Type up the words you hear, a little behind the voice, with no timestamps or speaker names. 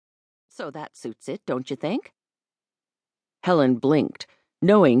So that suits it, don't you think? Helen blinked,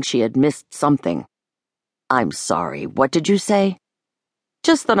 knowing she had missed something. I'm sorry, what did you say?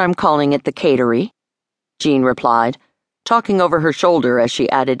 Just that I'm calling it the catery, Jean replied, talking over her shoulder as she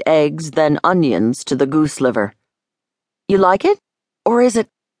added eggs, then onions to the goose liver. You like it? Or is it,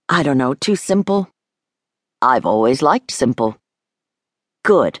 I don't know, too simple? I've always liked simple.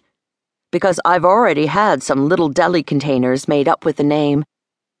 Good, because I've already had some little deli containers made up with the name.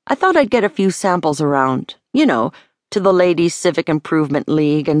 I thought I'd get a few samples around, to the Ladies' Civic Improvement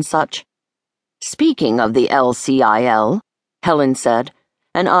League and such. Speaking of the LCIL, Helen said,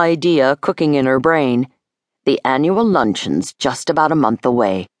 an idea cooking in her brain, the annual luncheon's just about a month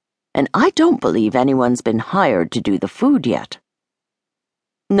away, and I don't believe anyone's been hired to do the food yet.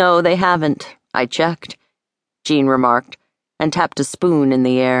 No, they haven't. I checked, Jean remarked, and tapped a spoon in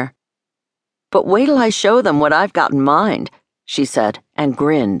the air. But wait till I show them what I've got in mind, she said, and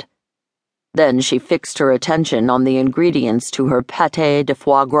grinned. Then she fixed her attention on the ingredients to her pâté de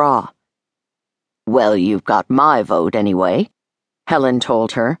foie gras. Well, you've got my vote anyway, Helen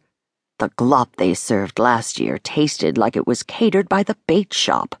told her. The glop they served last year tasted like it was catered by the bait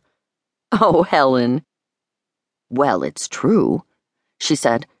shop. Oh, Helen. Well, it's true, she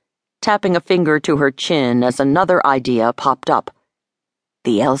said, tapping a finger to her chin as another idea popped up.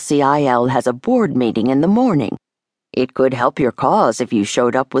 The LCIL has a board meeting in the morning. It could help your cause if you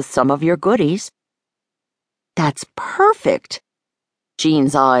showed up with some of your goodies. That's perfect.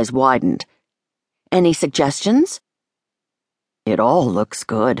 Jean's eyes widened. Any suggestions? It all looks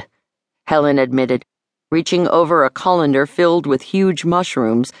good, Helen admitted, reaching over a colander filled with huge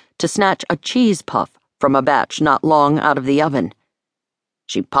mushrooms to snatch a cheese puff from a batch not long out of the oven.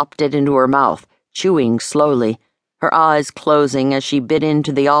 She popped it into her mouth, chewing slowly, her eyes closing as she bit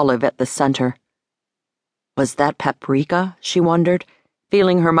into the olive at the center. Was that paprika, she wondered,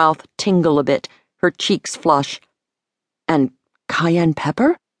 feeling her mouth tingle a bit, her cheeks flush. And cayenne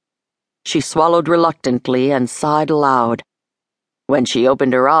pepper? She swallowed reluctantly and sighed aloud. When she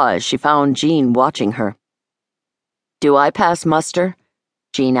opened her eyes, she found Jean watching her. Do I pass muster?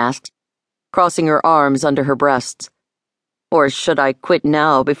 Jean asked, crossing her arms under her breasts. Or should I quit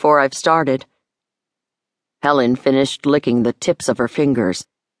now before I've started? Helen finished licking the tips of her fingers.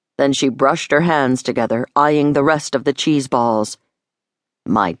 Then she brushed her hands together, eyeing the rest of the cheese balls.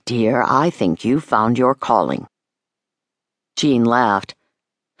 My dear, I think you found your calling. Jean laughed.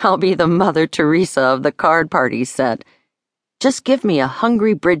 I'll be the Mother Teresa of the card party set. Just give me a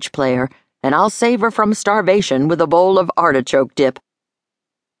hungry bridge player, and I'll save her from starvation with a bowl of artichoke dip.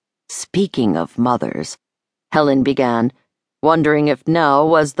 Speaking of mothers, Helen began, wondering if now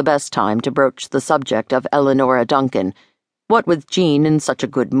was the best time to broach the subject of Eleanora Duncan, what with Jean in such a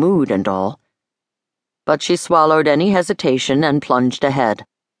good mood and all. But she swallowed any hesitation and plunged ahead.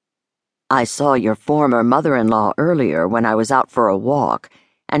 I saw your former mother-in-law earlier when I was out for a walk,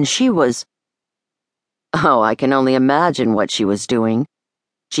 and she was— Oh, I can only imagine what she was doing,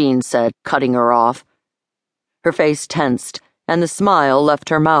 Jean said, cutting her off. Her face tensed, and the smile left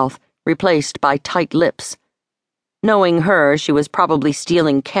her mouth, replaced by tight lips. Knowing her, she was probably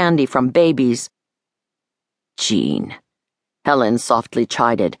stealing candy from babies. Jean, Helen softly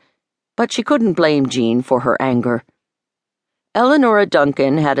chided, but she couldn't blame Jean for her anger. Eleanora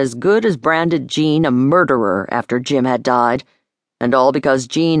Duncan had as good as branded Jean a murderer after Jim had died, and all because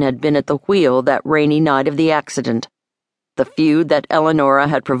Jean had been at the wheel that rainy night of the accident. The feud that Eleanora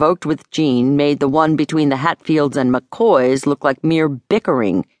had provoked with Jean made the one between the Hatfields and McCoys look like mere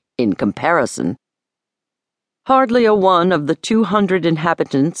bickering in comparison. Hardly a one of the 200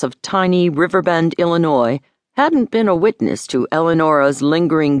 inhabitants of tiny Riverbend, Illinois, hadn't been a witness to Eleanora's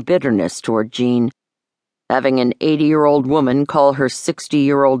lingering bitterness toward Jean. Having an 80-year-old woman call her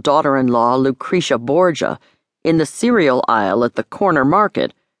 60-year-old daughter-in-law Lucretia Borgia in the cereal aisle at the corner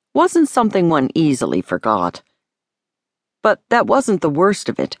market wasn't something one easily forgot. But that wasn't the worst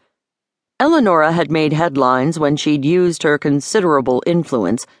of it. Eleanora had made headlines when she'd used her considerable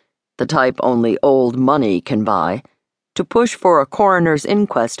influence, the type only old money can buy, to push for a coroner's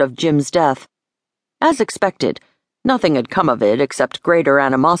inquest of Jim's death. As expected, nothing had come of it except greater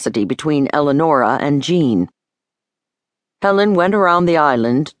animosity between Eleanora and Jean. Helen went around the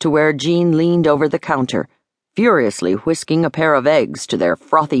island to where Jean leaned over the counter, furiously whisking a pair of eggs to their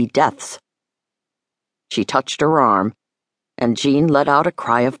frothy deaths. She touched her arm, and Jean let out a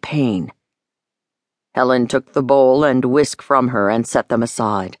cry of pain. Helen took the bowl and whisk from her and set them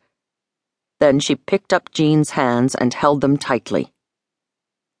aside. Then she picked up Jean's hands and held them tightly.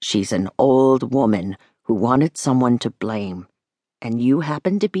 She's an old woman who wanted someone to blame, and you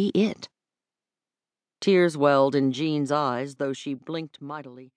happened to be it. Tears welled in Jean's eyes, though she blinked mightily.